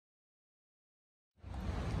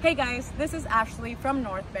Hey guys, this is Ashley from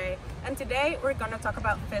NorthBay, and today we're going to talk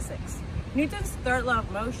about physics. Newton's third law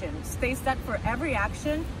of motion states that for every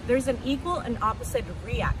action, there's an equal and opposite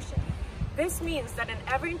reaction. This means that in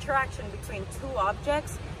every interaction between two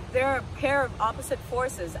objects, there are a pair of opposite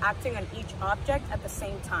forces acting on each object at the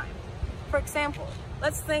same time. For example,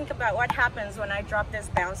 let's think about what happens when I drop this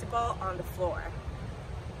bouncy ball on the floor.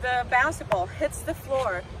 The bouncy ball hits the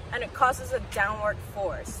floor and it causes a downward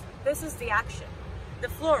force. This is the action. The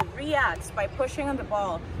floor reacts by pushing on the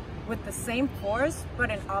ball with the same force but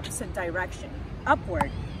in opposite direction, upward,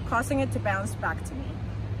 causing it to bounce back to me.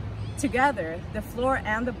 Together, the floor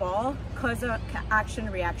and the ball cause an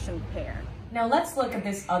action-reaction pair. Now let's look at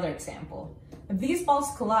this other example. If these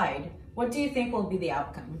balls collide, what do you think will be the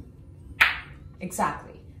outcome?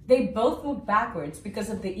 Exactly. They both move backwards because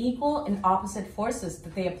of the equal and opposite forces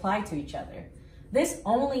that they apply to each other. This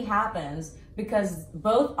only happens because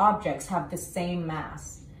both objects have the same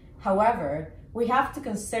mass. However, we have to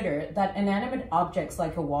consider that inanimate objects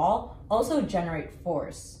like a wall also generate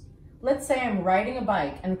force. Let's say I'm riding a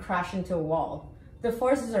bike and crash into a wall. The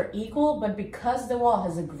forces are equal, but because the wall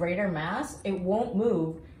has a greater mass, it won't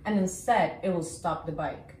move, and instead it will stop the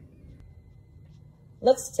bike.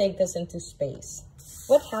 Let's take this into space.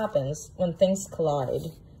 What happens when things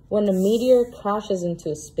collide? When a meteor crashes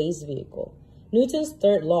into a space vehicle? Newton's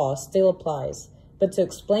third law still applies, but to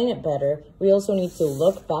explain it better, we also need to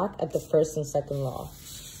look back at the first and second law.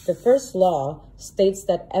 The first law states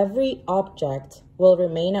that every object will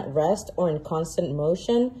remain at rest or in constant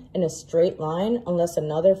motion in a straight line unless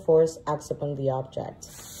another force acts upon the object.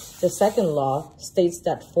 The second law states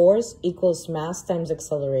that force equals mass times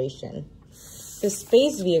acceleration. The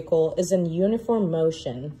space vehicle is in uniform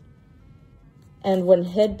motion, and when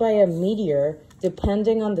hit by a meteor,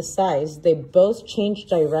 depending on the size, they both change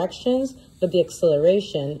directions, but the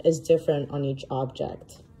acceleration is different on each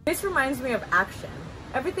object. This reminds me of action.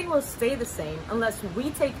 Everything will stay the same unless we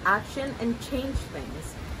take action and change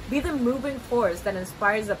things. Be the moving force that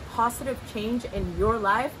inspires a positive change in your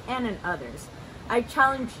life and in others. I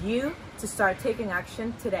challenge you to start taking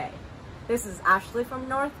action today. This is Ashley from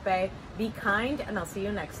NorthBay. Be kind, and I'll see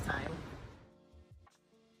you next time.